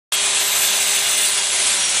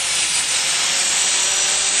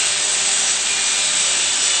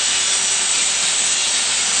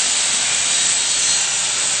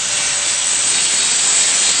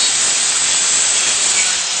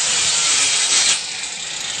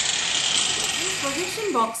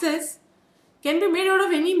construction boxes can be made out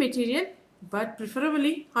of any material, but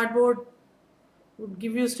preferably hardboard would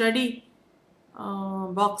give you sturdy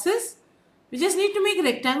boxes. We just need to make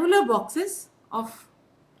rectangular boxes of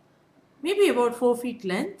maybe about 4 feet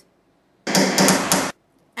length,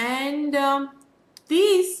 and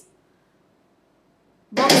these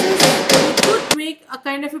boxes we could make a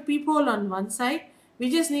kind of a peephole on one side. We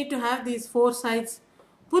just need to have these 4 sides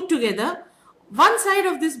put together. One side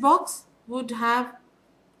of this box would have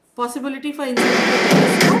possibility for inserting the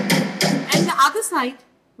telescope, and the other side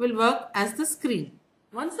will work as the screen.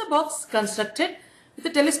 Once the box is constructed with the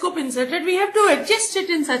telescope inserted, we have to adjust it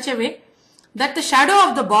in such a way that the shadow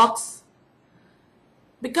of the box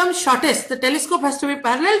becomes shortest. The telescope has to be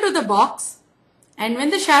parallel to the box, and when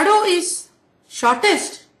the shadow is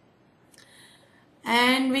shortest,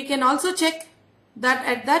 and we can also check that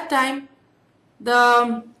at that time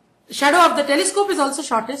the shadow of the telescope is also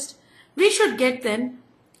shortest, we should get then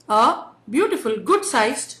a beautiful, good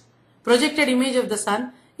sized projected image of the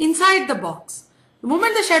sun inside the box. The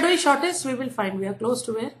moment the shadow is shortest, we will find we are close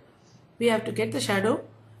to where we have to get the shadow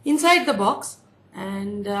inside the box,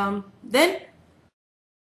 and then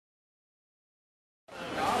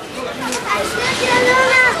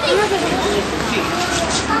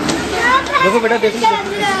देखो बेटा, देखो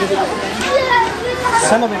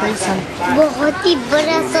सन है बेटा, ये सन बहुत ही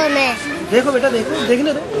बड़ा सन है। देखो बेटा, देखो,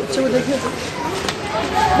 देखने दो बच्चे को, देखने दो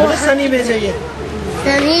बेटा, सन इमेज है ये।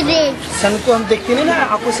 सन इमेज, सन को हम देखते नहीं ना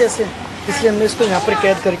आंखों से ऐसे, इसलिए हमने इसको यहाँ पर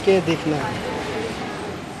कैद करके देखना है।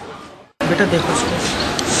 बेटा देखो इसको,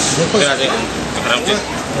 देखो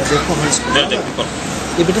देखो इसको,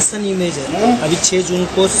 ये बेटा सन इमेज है। अभी 6 जून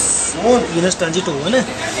को वीनस ट्रांजिट हुआ ना,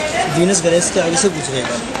 वीनस ग्रह के आगे से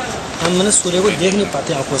गुजरेगा। हम मैंने सूर्य को देख नहीं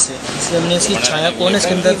पाते आंखों से, इसलिए हमने इसकी छाया को ना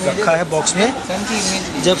इसके अंदर रखा है बॉक्स में।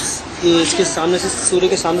 जब इसके सामने से, सूर्य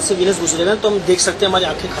के सामने से वीनस गुजरेगा तो हम देख सकते हैं, हमारी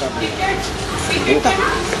आंखें खराब नहीं।